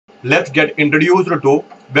let's get introduced to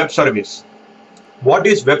web service. What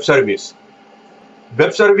is web service?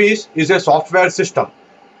 Web service is a software system.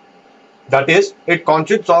 That is, it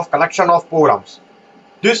consists of collection of programs.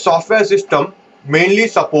 This software system mainly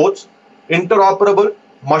supports interoperable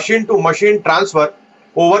machine-to-machine transfer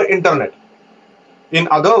over internet. In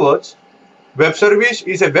other words, web service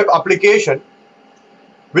is a web application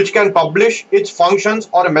which can publish its functions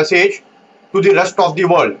or message to the rest of the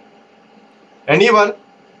world. Anyone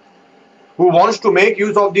who wants to make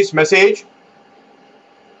use of this message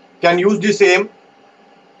can use the same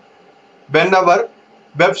whenever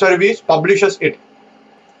web service publishes it.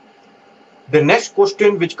 The next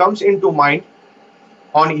question which comes into mind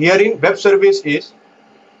on hearing web service is,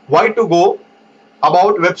 why to go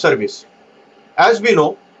about web service? As we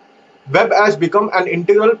know, web has become an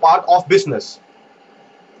integral part of business.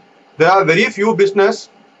 There are very few business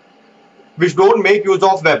which don't make use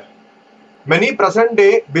of web. Many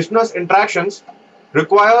present-day business interactions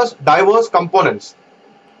requires diverse components.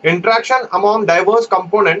 Interaction among diverse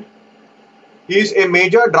components is a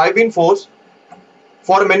major driving force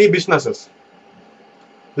for many businesses.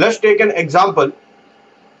 Let's take an example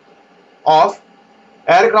of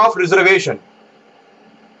aircraft reservation,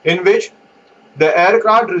 in which the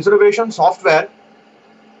aircraft reservation software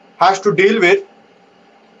has to deal with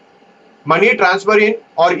money transferring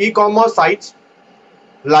or e-commerce sites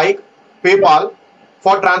like PayPal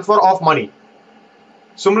for transfer of money.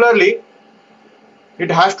 Similarly,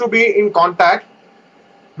 it has to be in contact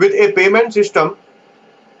with a payment system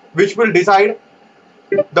which will decide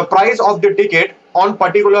the price of the ticket on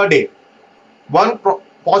particular day. One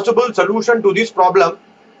possible solution to this problem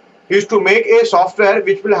is to make a software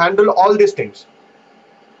which will handle all these things.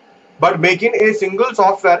 But making a single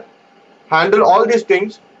software handle all these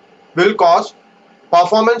things will cause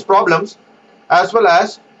performance problems as well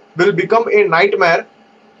as will become a nightmare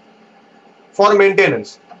for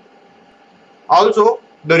maintenance. Also,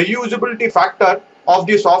 the reusability factor of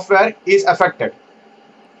the software is affected.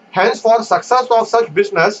 Hence, for success of such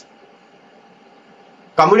business,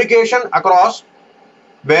 communication across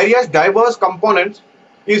various diverse components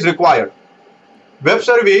is required. Web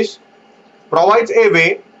service provides a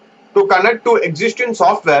way to connect to existing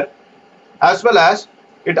software as well as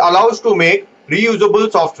it allows to make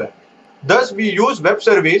reusable software. Thus, we use web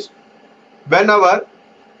service whenever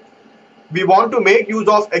we want to make use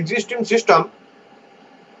of existing system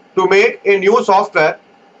to make a new software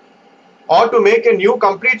or to make a new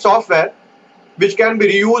complete software which can be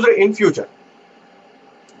reused in future.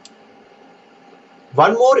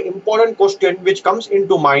 One more important question which comes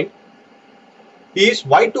into mind is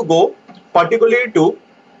why to go particularly to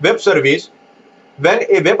web service when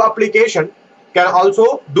a web application can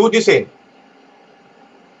also do the same.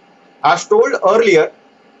 As told earlier,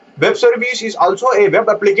 web service is also a web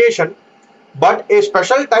application, but a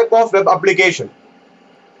special type of web application.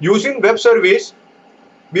 Using web service,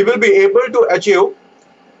 we will be able to achieve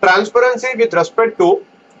transparency with respect to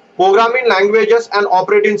programming languages and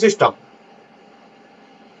operating system.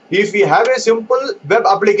 If we have a simple web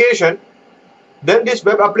application, then this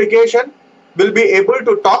web application will be able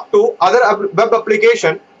to talk to other web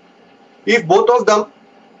application if both of them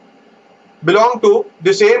belong to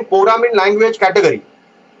the same programming language category.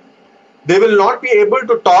 They will not be able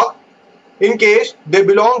to talk in case they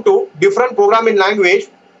belong to different programming language.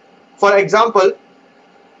 For example,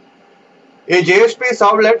 a JSP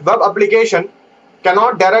servlet web application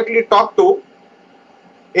cannot directly talk to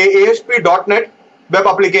a ASP.NET web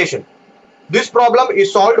application. This problem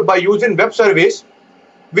is solved by using web service,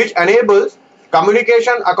 which enables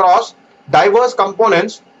communication across diverse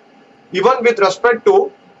components even with respect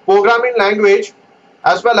to programming language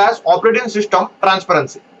as well as operating system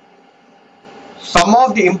transparency. Some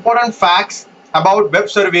of the important facts about web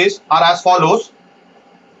service are as follows.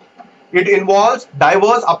 It involves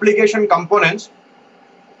diverse application components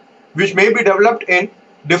which may be developed in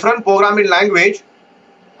different programming language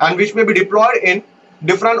and which may be deployed in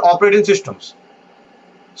different operating systems.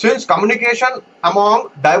 Since communication among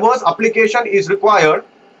diverse applications is required,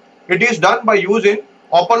 it is done by using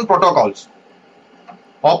open protocols.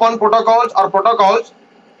 Open protocols are protocols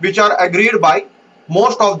which are agreed by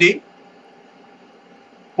most of the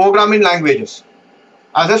programming languages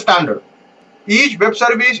as a standard. Each web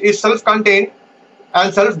service is self-contained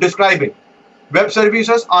and self-describing. Web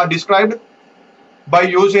services are described by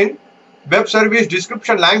using web service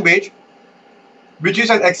description language, which is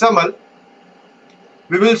an XML.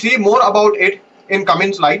 We will see more about it in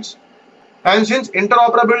coming slides. And since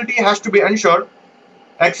interoperability has to be ensured,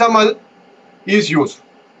 XML is used.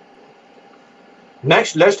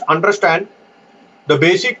 Next, let's understand the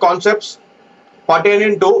basic concepts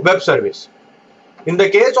pertaining to web service. In the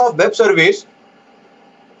case of web service,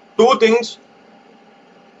 two things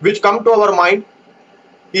which come to our mind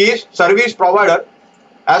is service provider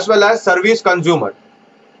as well as service consumer.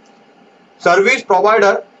 Service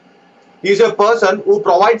provider is a person who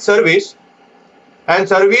provides service, and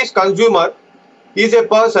service consumer is a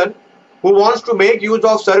person who wants to make use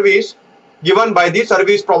of service given by the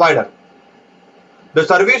service provider. The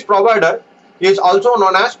service provider is also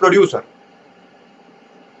known as producer.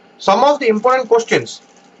 Some of the important questions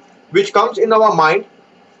which comes in our mind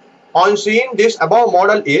on seeing this above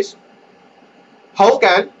model is, how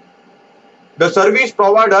can the service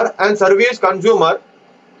provider and service consumer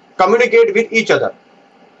communicate with each other?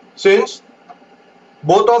 Since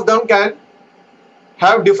both of them can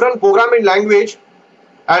have different programming language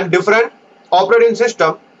and different operating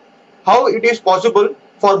system, how it is possible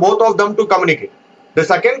for both of them to communicate? The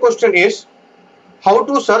second question is, how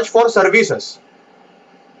to search for services?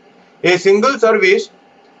 A single service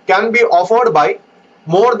can be offered by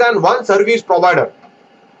more than one service provider.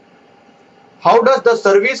 How does the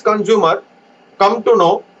service consumer come to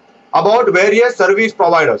know about various service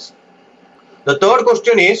providers? The third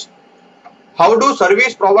question is, how do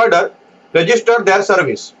service provider register their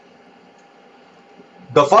service?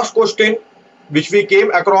 The first question which we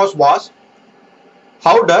came across was,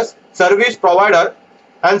 how does service provider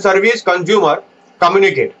and service consumer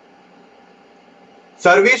communicate?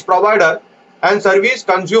 Service provider and service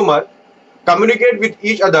consumer communicate with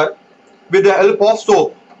each other with the help of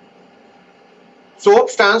SOAP. SOAP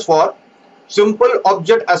stands for Simple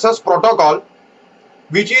Object Access Protocol,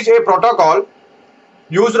 which is a protocol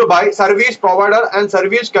used by service provider and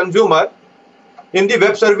service consumer in the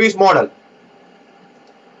web service model.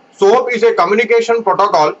 SOAP is a communication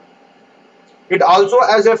protocol. It also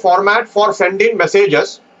has a format for sending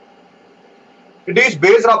messages. It is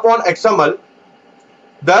based upon XML.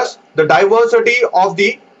 Thus, the diversity of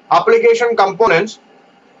the application components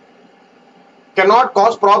cannot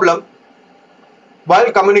cause problem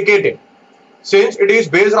while communicating, since it is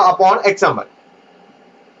based upon XML.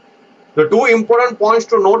 The two important points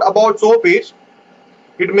to note about SOAP is,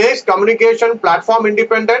 it makes communication platform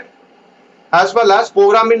independent as well as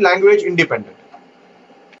programming language independent.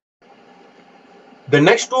 The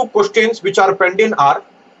next two questions which are pending are,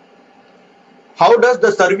 how does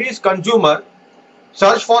the service consumer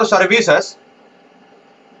search for services,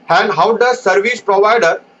 and how does service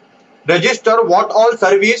provider register what all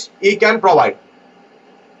service he can provide?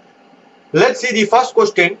 Let's see the first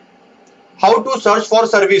question, how to search for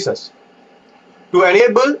services. To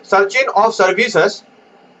enable searching of services,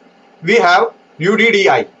 we have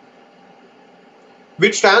UDDI,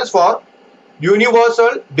 which stands for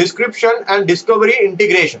Universal Description and Discovery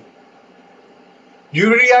Integration.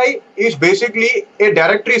 UDDI is basically a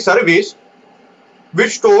directory service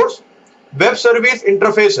which stores web service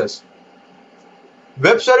interfaces.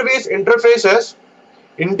 Web service interfaces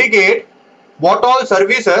indicate what all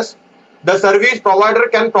services the service provider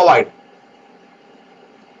can provide.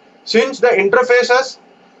 Since the interfaces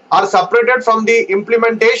are separated from the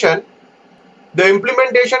implementation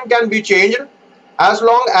can be changed as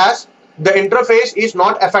long as the interface is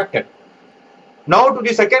not affected. Now to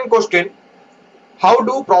the second question, how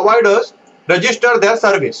do providers register their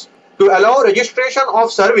service? To allow registration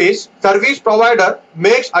of service, service provider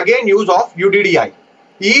makes again use of UDDI.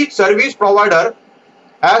 Each service provider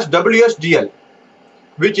has WSDL,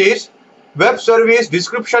 which is Web Service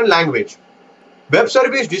Description Language. Web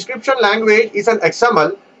Service Description Language is an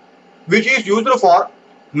XML which is used for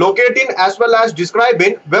locating as well as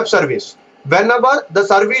describing web service. Whenever the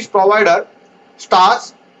service provider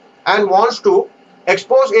starts and wants to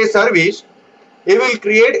expose a service, it will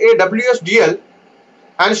create a WSDL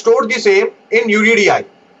and store the same in UDDI.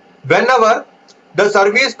 Whenever the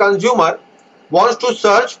service consumer wants to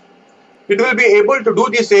search, it will be able to do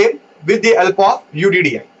the same with the help of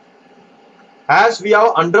UDDI. As we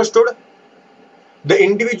have understood the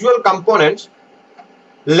individual components,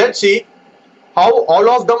 let's see how all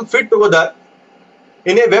of them fit together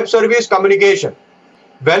in a web service communication.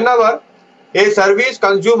 Whenever a service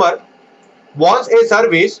consumer wants a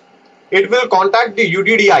service, it will contact the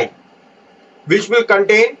UDDI, which will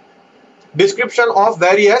contain description of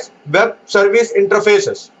various web service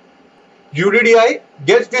interfaces. UDDI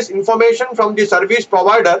gets this information from the service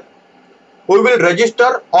provider, who will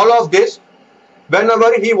register all of this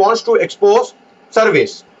whenever he wants to expose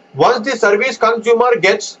service. Once the service consumer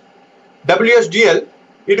gets WSDL,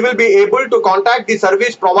 it will be able to contact the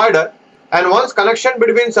service provider, and once connection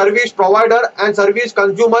between service provider and service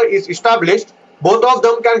consumer is established, both of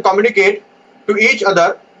them can communicate to each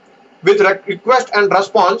other with request and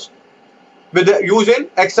response with the using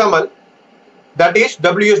XML, that is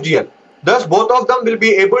WSDL. Thus both of them will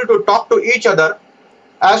be able to talk to each other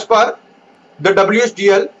as per the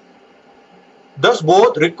WSDL. Thus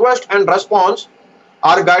both request and response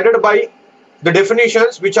are guided by the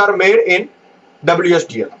definitions which are made in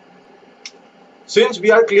WSDL. Since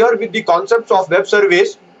we are clear with the concepts of web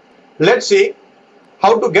service, let's see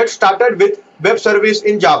how to get started with web service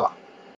in Java.